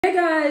Hey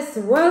guys,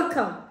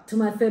 welcome to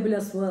my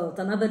fabulous world.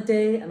 Another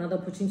day, another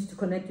opportunity to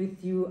connect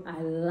with you.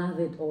 I love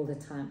it all the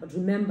time. But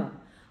remember,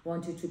 I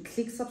want you to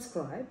click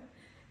subscribe,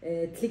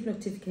 click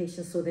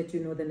notifications so that you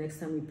know the next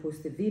time we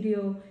post a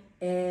video,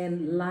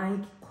 and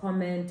like,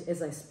 comment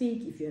as I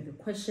speak. If you have a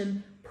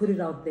question, put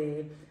it out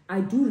there.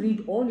 I do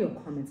read all your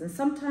comments and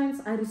sometimes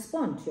I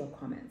respond to your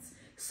comments.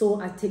 So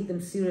I take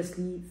them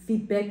seriously.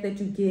 Feedback that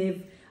you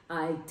give,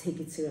 I take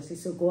it seriously.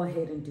 So go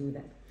ahead and do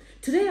that.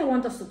 Today, I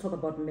want us to talk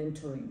about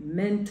mentoring,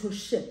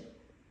 mentorship.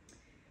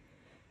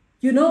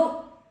 You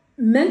know,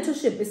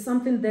 mentorship is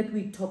something that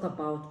we talk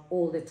about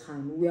all the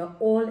time. We are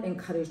all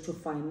encouraged to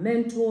find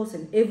mentors,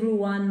 and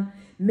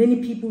many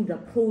people would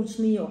approach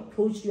me or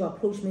approach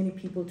many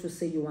people to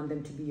say you want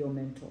them to be your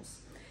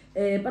mentors.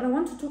 But I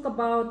want to talk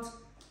about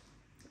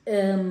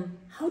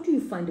how do you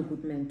find a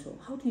good mentor?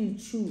 How do you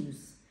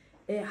choose?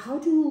 How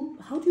do you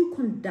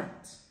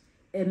conduct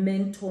a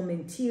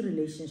mentor-mentee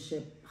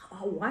relationship?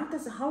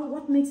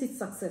 What makes it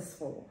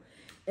successful?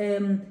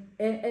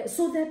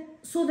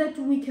 So that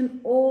we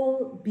can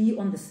all be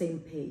on the same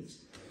page.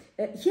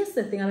 Here's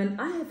the thing.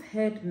 I have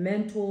had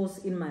mentors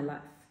in my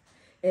life,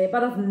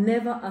 but I've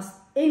never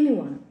asked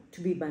anyone to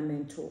be my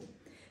mentor.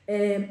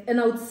 And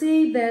I would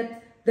say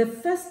that the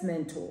first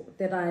mentor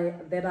that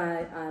I've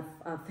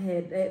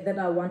had that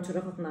I want to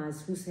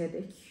recognize, who's had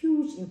a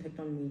huge impact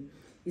on me,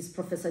 is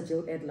Professor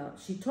Jill Adler.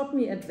 She taught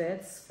me at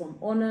Vets from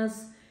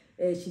honors.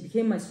 She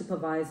became my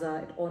supervisor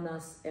at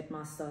honors, at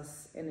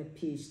masters, and at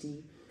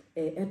PhD.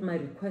 At my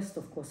request,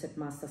 of course, at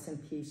masters and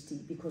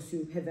PhD, because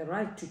you have a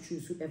right to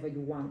choose whoever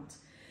you want.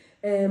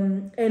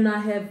 And I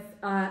have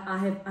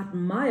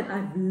admired,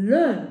 I've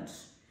learned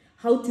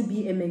how to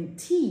be a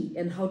mentee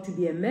and how to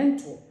be a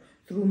mentor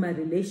through my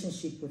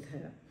relationship with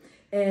her.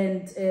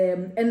 And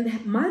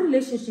my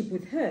relationship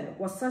with her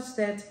was such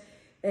that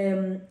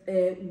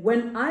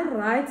when I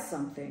write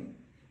something,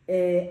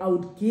 I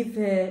would give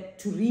her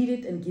to read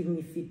it and give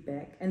me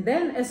feedback. And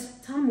then as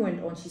time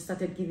went on, she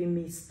started giving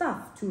me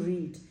stuff to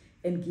read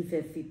and give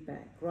her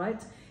feedback,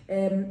 right?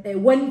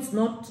 When it's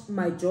not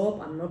my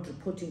job, I'm not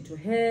reporting to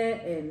her,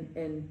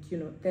 and you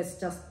know, that's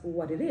just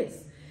what it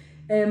is.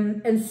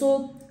 And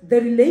so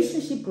the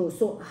relationship grows.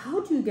 So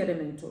how do you get a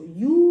mentor?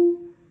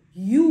 You,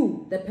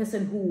 the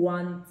person who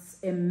wants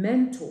a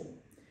mentor,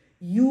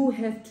 you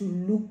have to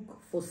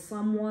look for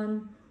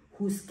someone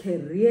whose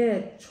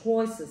career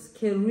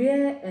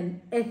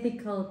and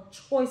ethical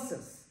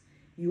choices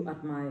you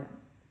admire.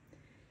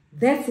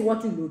 That's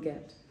what you look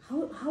at.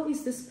 How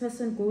is this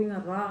person going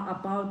around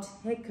about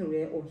her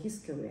career or his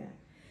career?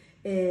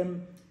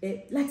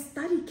 Like,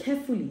 study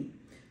carefully.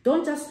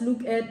 Don't just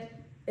look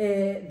at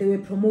they were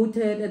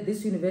promoted at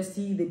this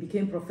university, they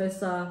became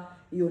professor,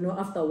 you know,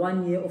 after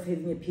 1 year of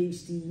having a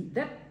PhD.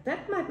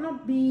 That might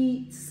not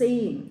be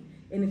saying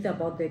anything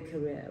about their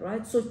career,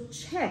 right? So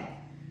check.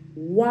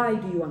 Why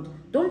do you want?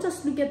 Don't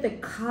just look at the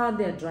car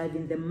they're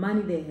driving, the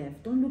money they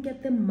have. Don't look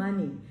at the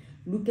money.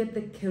 Look at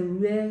the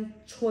career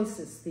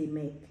choices they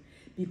make,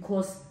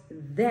 because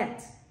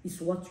that is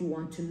what you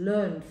want to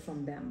learn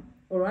from them.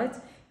 All right?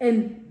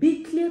 And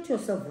be clear to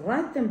yourself.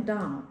 Write them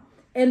down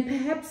and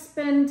perhaps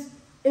spend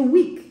a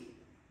week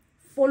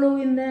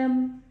following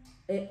them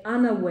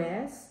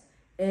unawares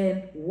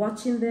and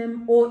watching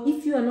them. Or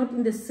if you are not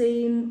in the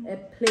same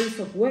place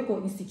of work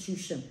or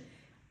institution,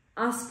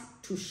 ask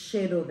to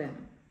shadow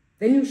them.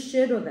 Then you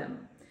shadow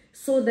them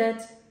so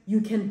that you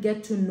can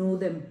get to know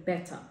them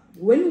better.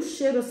 When you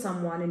shadow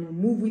someone and you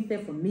move with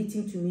them from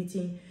meeting to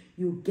meeting,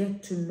 you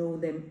get to know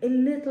them a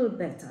little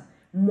better,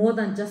 more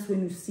than just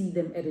when you see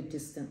them at a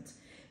distance.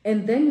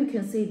 And then you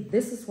can say,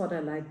 this is what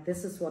I like,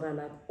 this is what I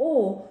like.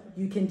 Or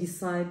you can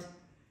decide,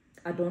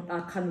 I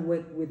can't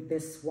work with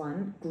this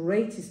one.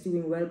 Great, he's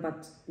doing well,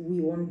 but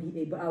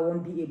I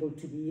won't be able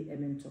to be a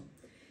mentor.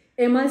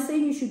 Am I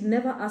saying you should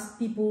never ask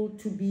people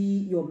to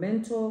be your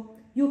mentor?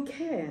 You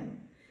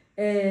can.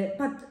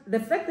 But the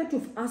fact that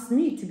you've asked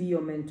me to be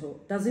your mentor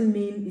doesn't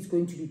mean it's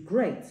going to be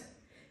great.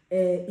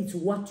 It's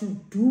what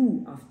you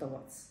do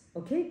afterwards.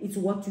 Okay? It's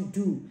what you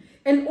do.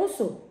 And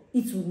also,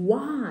 it's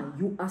why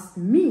you asked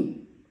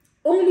me.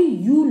 Only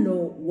you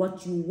know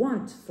what you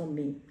want from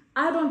me.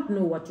 I don't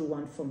know what you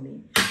want from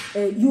me.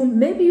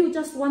 Maybe you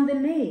just want the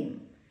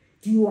name.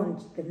 Do you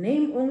want the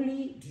name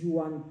only? Do you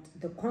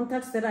want the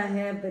contacts that I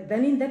have? But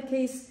then in that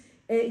case,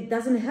 it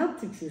doesn't help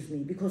to choose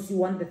me, because you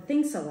want the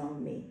things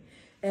around me.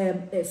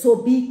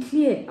 So be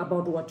clear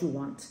about what you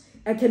want.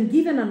 I can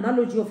give an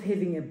analogy of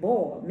having a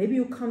ball. Maybe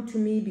you come to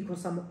me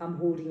because I'm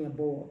holding a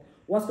ball.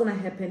 What's going to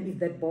happen if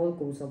that ball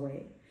goes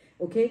away?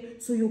 Okay,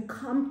 so you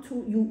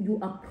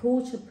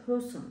approach a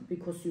person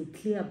because you're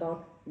clear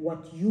about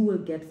what you will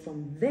get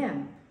from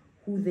them,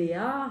 who they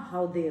are,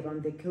 how they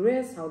run their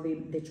careers,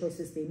 the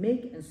choices they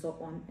make, and so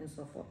on and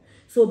so forth.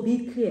 So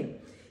be clear.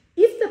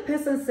 If the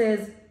person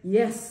says,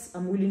 yes,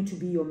 I'm willing to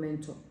be your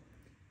mentor,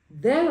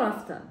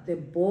 thereafter, the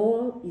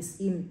ball is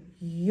in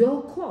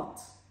your court.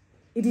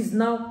 It is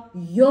now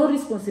your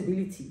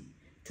responsibility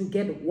to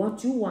get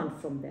what you want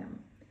from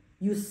them.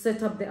 You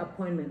set up the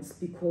appointments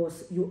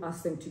because you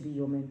ask them to be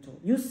your mentor.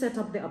 You set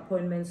up the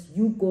appointments,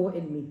 you go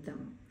and meet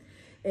them.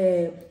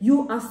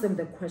 You ask them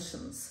the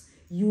questions.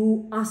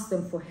 You ask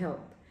them for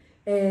help.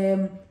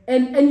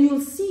 And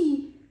you'll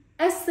see,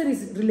 as the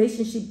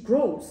relationship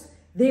grows,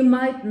 they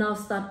might now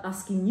start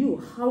asking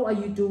you, how are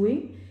you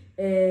doing?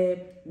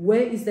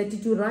 Where is that?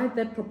 Did you write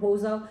that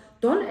proposal?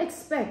 Don't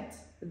expect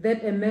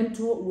that a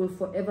mentor will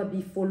forever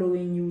be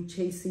following you,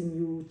 chasing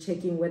you,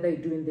 checking whether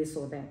you're doing this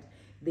or that.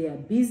 They are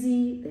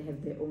busy, they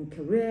have their own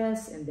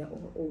careers and their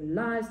own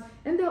lives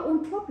and their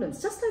own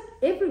problems. Just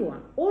like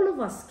everyone, all of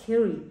us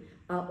carry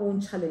our own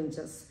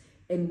challenges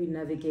and we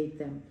navigate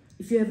them.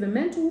 If you have a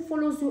mentor who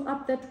follows you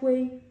up that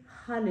way,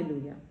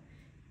 hallelujah,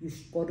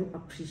 you've got to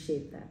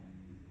appreciate that.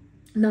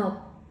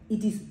 Now,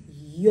 it is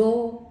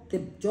the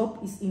job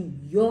is in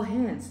your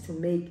hands to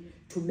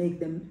make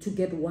them, to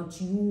get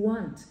what you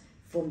want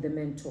from the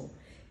mentor.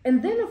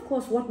 And then, of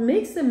course, what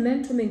makes the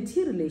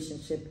mentor-mentee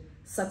relationship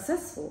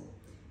successful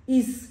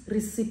is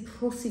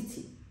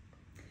reciprocity.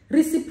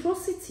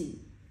 Reciprocity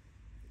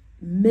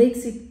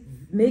makes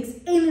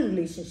any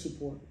relationship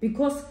work,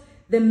 because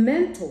the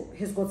mentor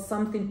has got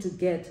something to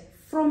get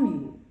from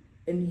you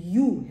and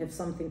you have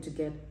something to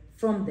get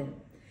from them.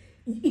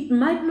 It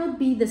might not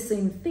be the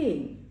same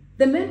thing.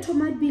 The mentor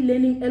might be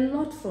learning a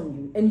lot from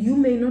you and you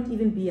may not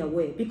even be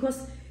aware,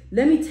 because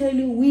let me tell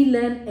you, we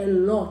learn a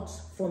lot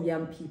from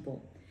young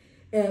people.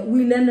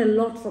 We learn a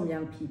lot from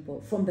young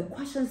people, from the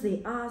questions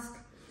they ask.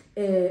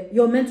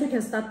 Your mentor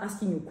can start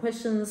asking you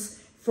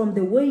questions from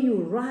the way you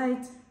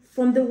write,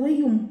 from the way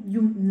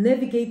you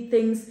navigate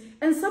things,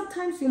 and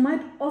sometimes you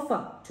might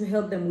offer to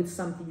help them with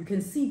something. You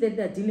can see that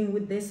they're dealing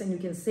with this and you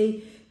can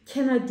say,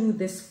 can I do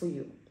this for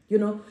you? You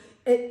know,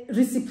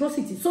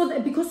 reciprocity. So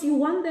that, because you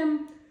want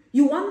them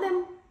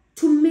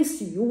to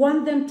miss you. You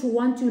want them to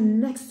want you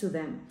next to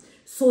them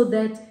so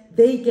that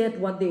they get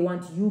what they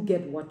want, you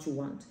get what you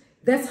want.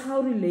 That's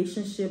how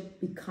relationship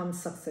becomes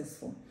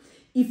successful.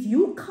 If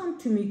you come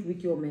to meet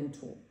with your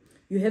mentor,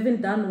 you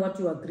haven't done what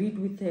you agreed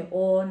with her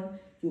on,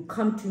 you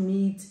come to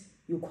meet,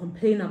 you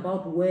complain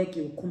about work,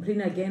 you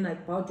complain again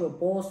about your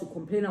boss, you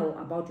complain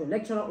about your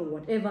lecturer or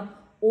whatever,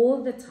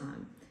 all the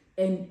time.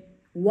 And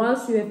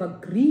whilst you have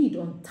agreed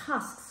on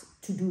tasks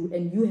to do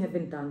and you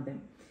haven't done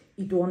them,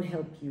 it won't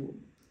help you.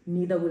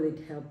 Neither will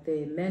it help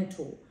the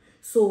mentor.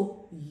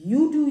 So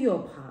you do your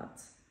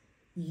part,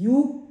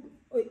 you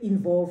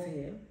involve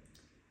her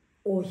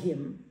or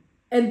him,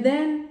 and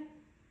then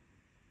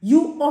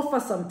you offer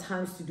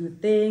sometimes to do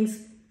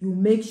things. You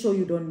make sure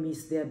you don't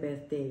miss their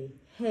birthday.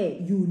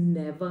 Hey, you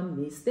never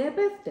miss their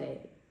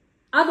birthday.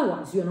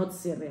 Otherwise, you're not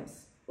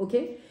serious,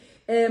 okay?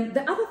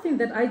 The other thing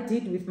that I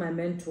did with my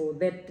mentor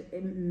that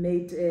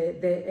made,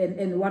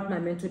 and what my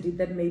mentor did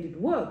that made it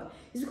work,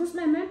 is because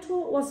my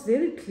mentor was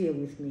very clear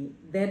with me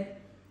that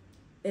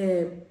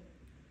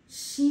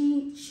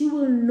she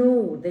will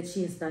know that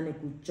she has done a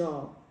good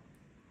job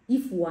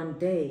if one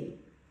day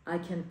I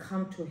can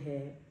come to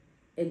her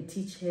and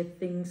teach her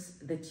things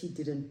that she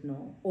didn't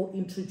know, or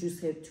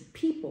introduce her to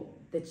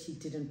people that she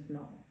didn't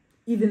know,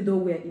 even though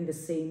we are in the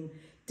same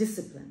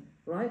discipline,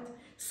 right?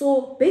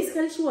 So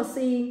basically she was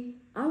saying,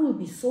 I will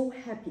be so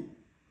happy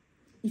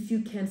if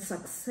you can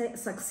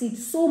succeed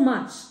so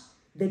much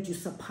that you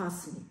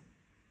surpass me.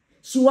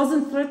 She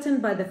wasn't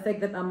threatened by the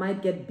fact that I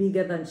might get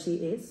bigger than she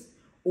is,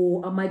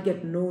 or I might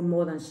get known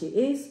more than she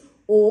is,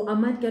 or I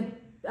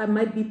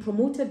might be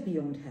promoted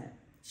beyond her.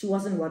 She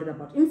wasn't worried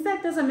about it. In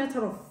fact, as a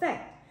matter of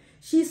fact,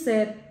 she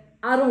said,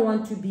 I don't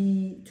want to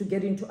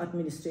get into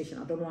administration.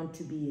 I don't want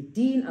to be a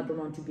dean. I don't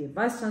want to be a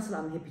vice chancellor.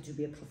 I'm happy to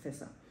be a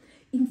professor.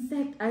 In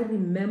fact, I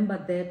remember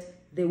that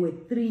there were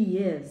 3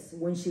 years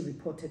when she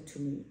reported to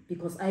me,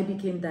 because I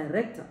became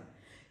director,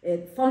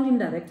 founding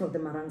director of the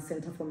Marang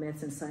Center for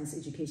Maths and Science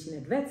Education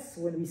at Wits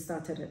when we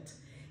started it.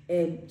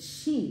 And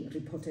she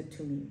reported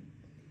to me.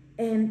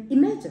 And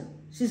imagine,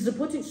 she was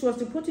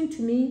reporting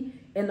to me,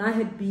 and I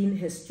had been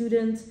her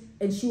student,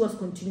 and she was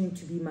continuing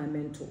to be my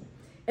mentor.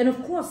 And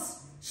of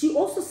course, she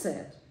also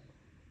said,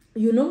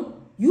 you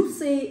know, you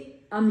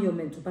say I'm your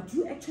mentor, but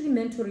you're actually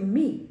mentoring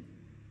me,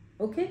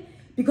 okay?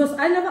 Because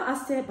I never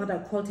asked her, but I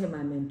called her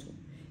my mentor.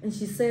 And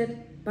she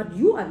said, but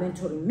you are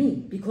mentoring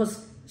me,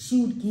 because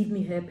she would give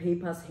me her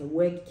papers, her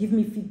work, give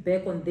me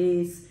feedback on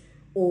this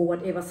or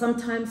whatever.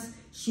 Sometimes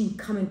she would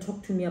come and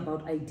talk to me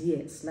about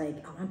ideas,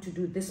 like I want to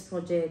do this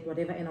project,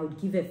 whatever, and I would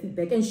give her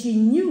feedback. And she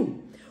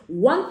knew,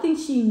 one thing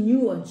she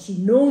knew and she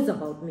knows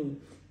about me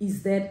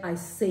is that I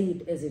say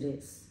it as it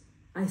is.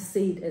 I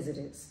say it as it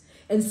is.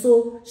 And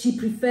so she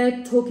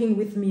preferred talking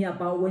with me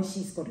about when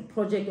she's got a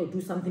project or do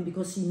something,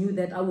 because she knew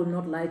that I will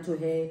not lie to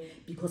her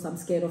because I'm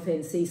scared of her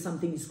and say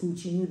something is good.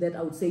 She knew that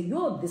I would say,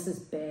 yo, this is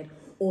bad,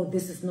 or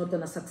this is not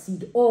going to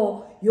succeed,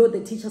 or yo,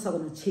 the teachers are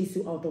going to chase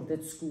you out of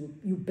that school.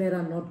 You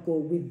better not go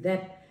with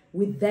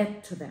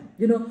that to them,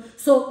 you know.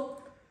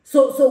 So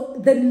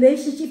the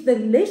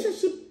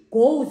relationship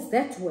goes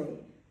that way,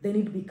 then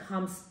it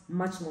becomes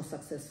much more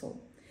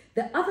successful.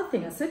 The other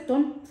thing, I said,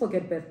 don't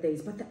forget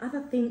birthdays, but the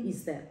other thing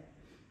is that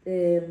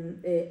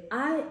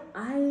I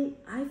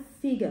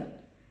figured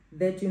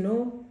that, you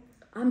know,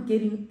 I'm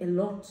getting a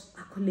lot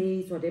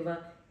accolades, whatever,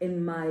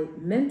 and my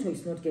mentor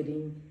is not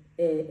getting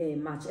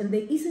much, and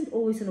there isn't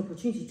always an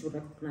opportunity to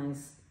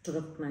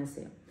recognize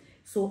her.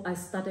 So I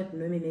started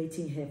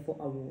nominating her for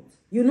awards.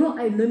 You know,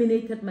 I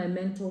nominated my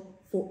mentor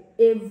for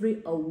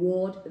every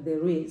award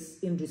there is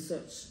in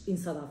research in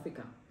South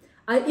Africa.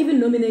 I even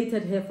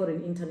nominated her for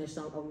an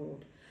international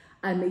award.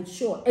 I made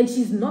sure, and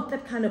she's not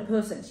that kind of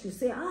person. She'll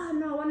say,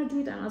 no, I want to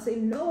do it. And I'll say,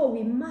 no,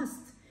 we must.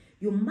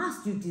 You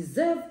must, you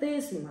deserve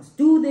this, you must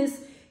do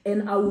this.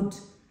 And I would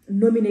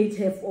nominate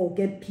her or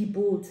get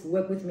people to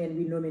work with me, and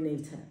we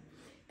nominate her.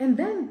 And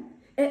then,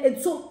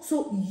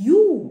 so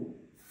you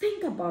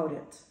think about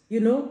it, you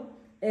know,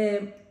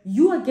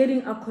 you are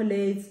getting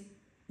accolades.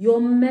 Your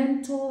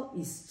mentor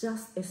is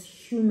just as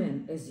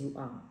human as you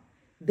are.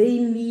 They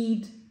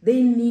need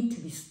to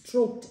be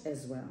stroked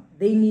as well.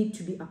 They need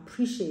to be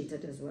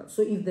appreciated as well.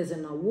 So if there's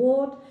an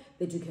award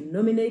that you can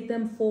nominate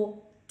them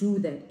for, do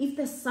that. If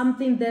there's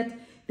something that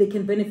they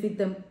can benefit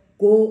them,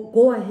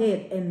 go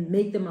ahead and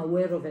make them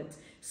aware of it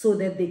so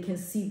that they can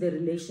see the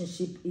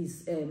relationship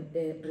is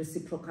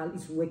reciprocal,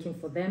 is working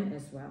for them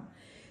as well.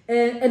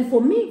 And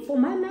for me, for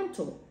my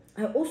mentor,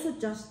 I also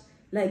just,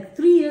 like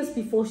 3 years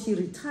before she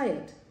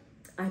retired,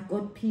 I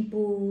got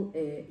people,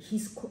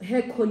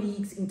 her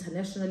colleagues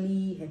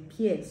internationally, her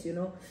peers, you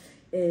know,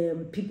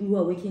 people who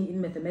are working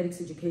in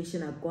mathematics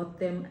education. I got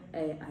them,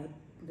 I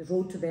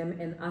wrote to them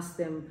and asked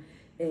them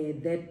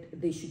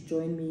that they should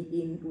join me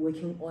in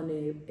working on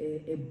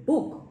a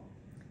book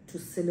to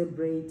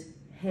celebrate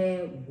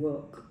her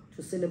work,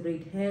 to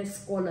celebrate her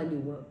scholarly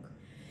work.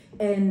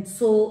 And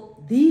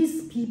so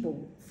these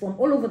people from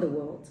all over the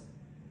world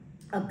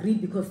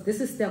agreed, because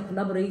this is their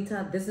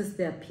collaborator, this is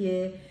their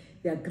peer.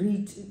 They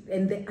agreed,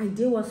 and the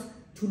idea was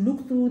to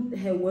look through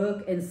her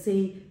work and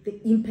say the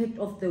impact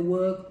of the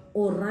work,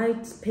 or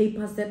write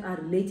papers that are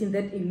relating,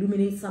 that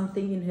illuminate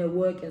something in her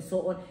work and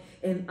so on.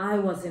 And I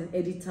was an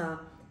editor,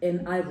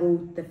 and I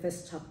wrote the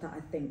first chapter, I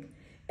think.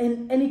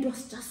 And it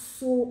was just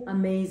so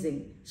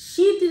amazing.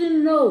 She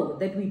didn't know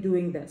that we're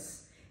doing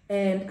this.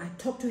 And I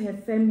talked to her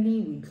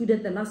family. We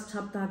included the last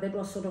chapter that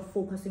was sort of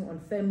focusing on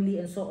family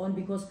and so on,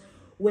 because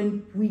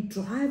when we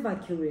drive our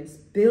careers,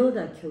 build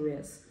our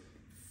careers,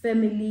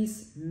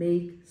 families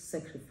make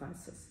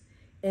sacrifices.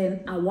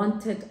 And I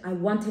wanted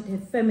her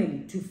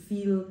family to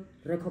feel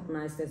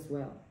recognized as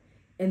well.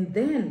 And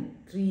then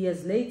 3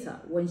 years later,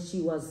 when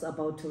she was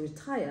about to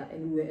retire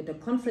and we were at a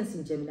conference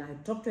in Germany,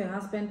 I talked to her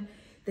husband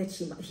that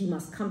he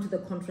must come to the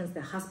conference.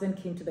 The husband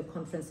came to the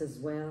conference as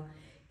well.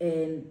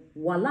 And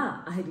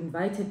voila, I had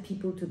invited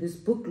people to this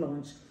book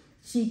launch.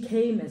 She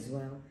came as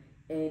well.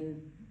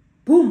 And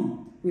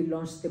boom, we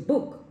launched the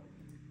book.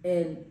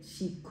 And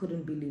she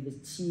couldn't believe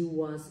it. She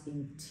was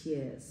in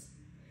tears.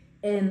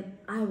 And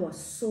I was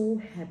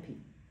so happy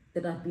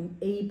that I've been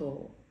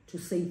able to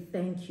say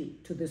thank you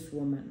to this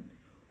woman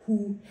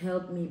who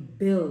helped me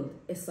build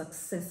a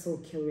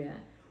successful career,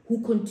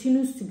 who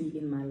continues to be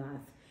in my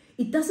life.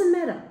 It doesn't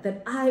matter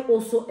that I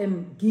also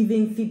am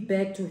giving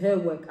feedback to her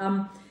work.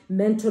 I'm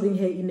mentoring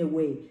her in a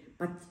way.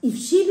 But if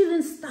she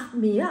didn't start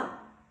me up,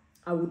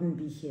 I wouldn't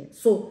be here.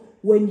 So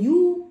when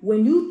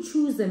you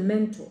choose a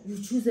mentor, you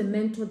choose a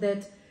mentor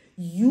that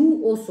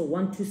you also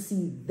want to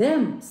see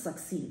them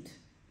succeed.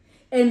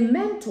 And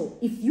mentor,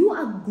 if you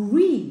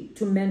agree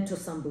to mentor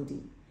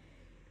somebody,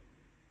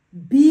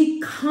 be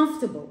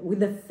comfortable with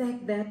the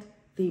fact that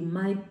they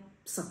might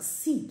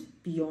succeed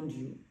beyond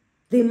you.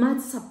 They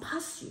might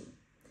surpass you.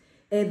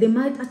 They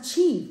might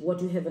achieve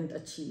what you haven't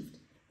achieved.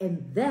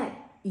 And that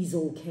is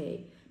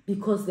okay,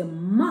 because the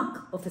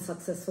mark of a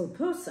successful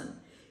person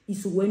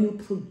is when you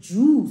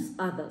produce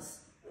others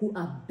who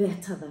are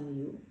better than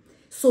you.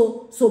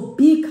 So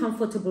be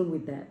comfortable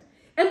with that.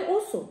 And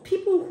also,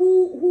 people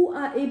who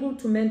are able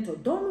to mentor,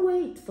 don't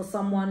wait for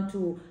someone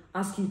to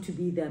ask you to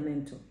be their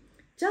mentor.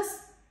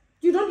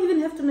 You don't even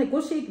have to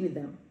negotiate with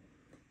them.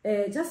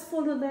 Just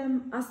follow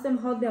them, ask them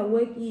how their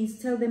work is,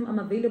 tell them I'm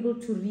available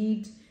to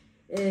read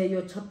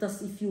your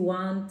chapters if you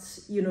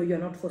want. You know, you're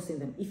not forcing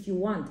them. If you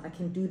want, I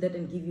can do that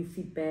and give you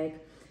feedback.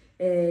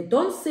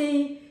 Don't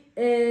say,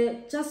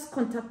 just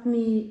contact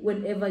me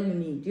whenever you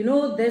need. You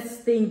know, that's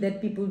thing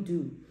that people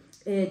do.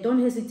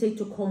 Don't hesitate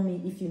to call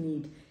me if you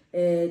need.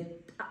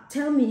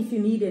 Tell me if you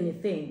need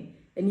anything.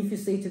 And if you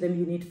say to them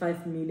you need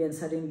 5 million,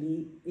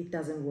 suddenly it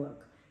doesn't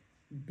work.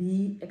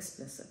 Be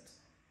explicit.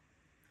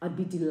 I'd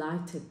be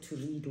delighted to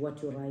read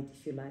what you write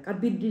if you like.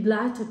 I'd be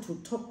delighted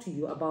to talk to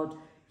you about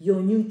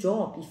your new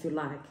job if you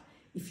like.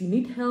 If you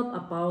need help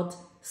about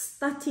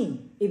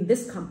starting in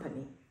this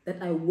company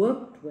that I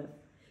worked with,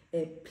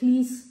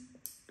 please,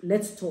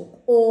 let's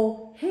talk.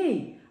 Or,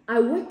 hey,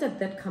 I worked at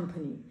that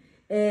company.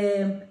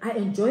 I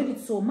enjoyed it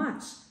so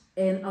much,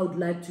 and I would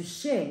like to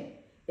share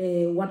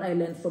what I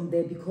learned from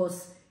there,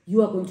 because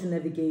you are going to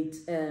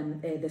navigate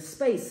the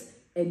space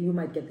and you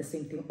might get the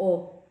same thing.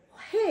 Or,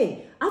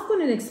 hey, I've got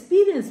an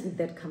experience with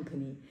that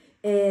company,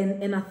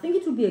 and I think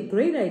it would be a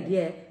great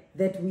idea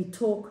that we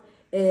talk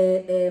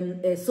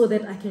so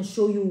that I can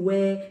show you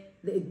where,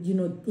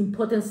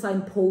 important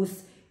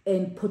signposts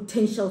and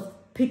potential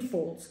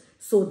pitfalls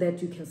so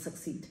that you can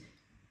succeed.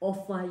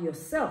 Offer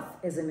yourself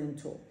as a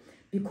mentor.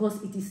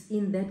 because it is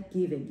in that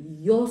giving.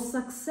 Your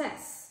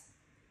success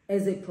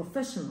as a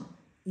professional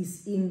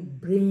is in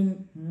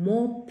bringing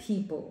more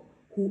people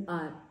who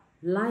are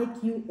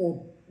like you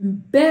or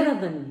better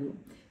than you.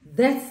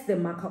 That's the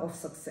marker of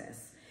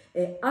success.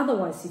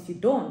 Otherwise, if you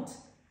don't,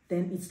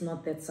 then it's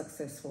not that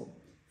successful.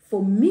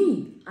 For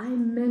me, I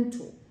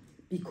mentor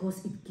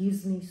because it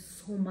gives me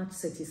so much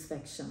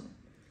satisfaction.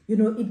 You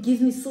know, it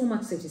gives me so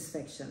much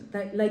satisfaction.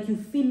 Like you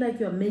feel like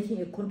you are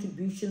making a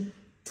contribution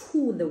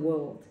to the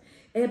world.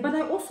 But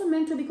I also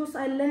mentor because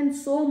I learned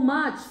so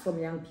much from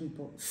young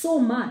people. So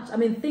much. I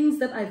mean, things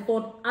that I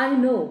thought I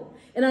know.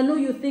 And I know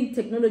you think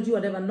technology,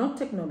 whatever, not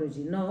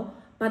technology, no.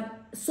 But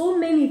so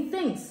many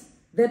things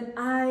that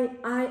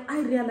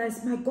I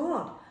realized, my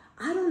God,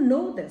 I don't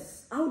know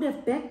this. I would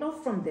have backed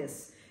off from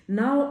this.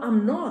 Now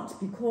I'm not,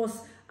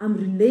 because I'm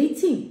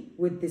relating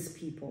with these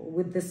people,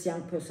 with this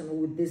young person, or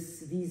with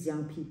these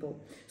young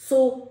people.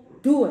 So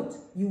do it.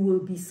 You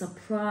will be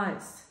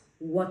surprised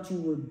what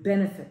you will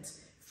benefit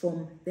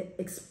from the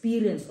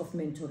experience of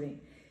mentoring.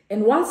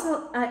 And once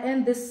I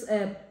end this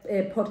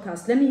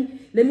podcast, let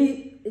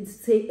me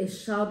say a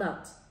shout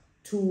out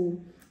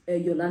to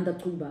Yolanda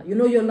Tuba. You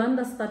know,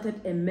 Yolanda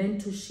started a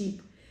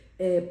mentorship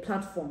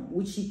platform,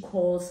 which she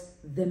calls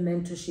the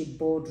Mentorship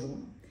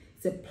Boardroom.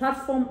 It's a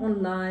platform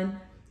online.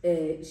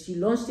 She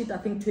launched it, I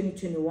think,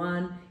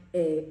 2021,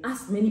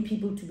 asked many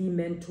people to be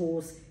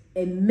mentors,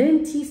 and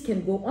mentees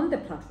can go on the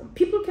platform.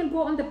 People can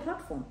go on the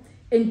platform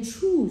and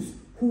choose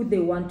who they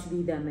want to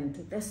be their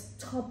mentor. There's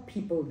top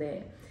people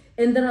there.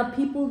 And there are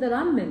people that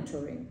I'm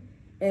mentoring.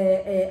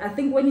 I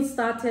think when it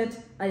started,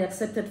 I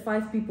accepted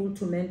 5 people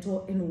to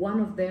mentor, and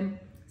one of them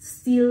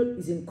still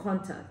is in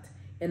contact,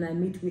 and I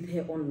meet with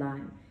her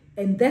online.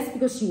 And that's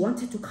because she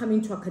wanted to come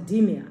into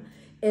academia.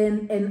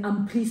 And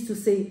I'm pleased to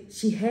say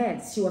she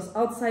has. She was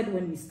outside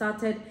when we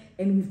started,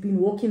 and we've been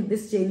walking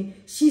this journey.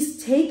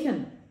 She's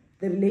taken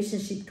the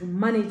relationship to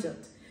manage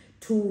it,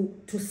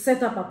 to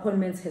set up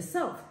appointments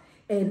herself.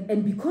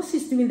 And because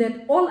she's doing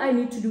that, all I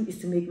need to do is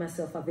to make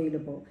myself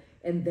available,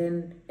 and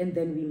then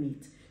we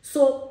meet.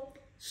 So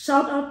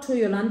shout out to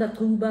Yolanda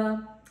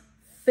Tuba,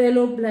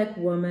 fellow Black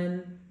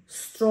woman,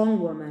 strong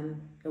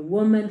woman, a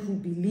woman who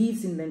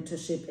believes in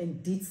mentorship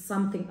and did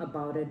something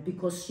about it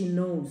because she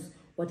knows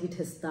what it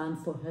has done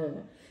for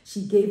her.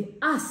 She gave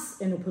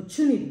us an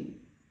opportunity,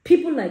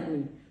 people like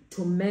me,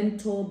 to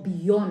mentor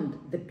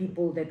beyond the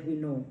people that we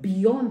know,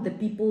 beyond the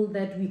people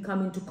that we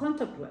come into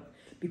contact with,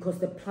 because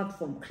the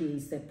platform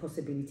creates that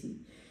possibility.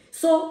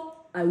 So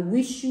I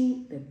wish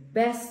you the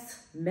best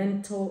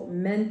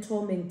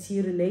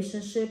mentor-mentee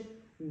relationship.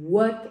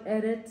 Work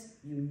at it.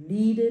 You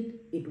need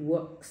it. It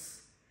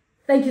works.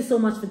 Thank you so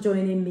much for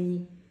joining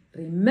me.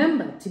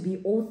 Remember to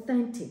be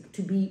authentic,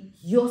 to be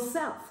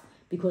yourself,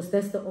 because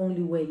that's the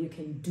only way you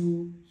can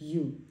do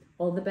you.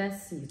 All the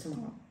best. See you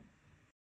tomorrow.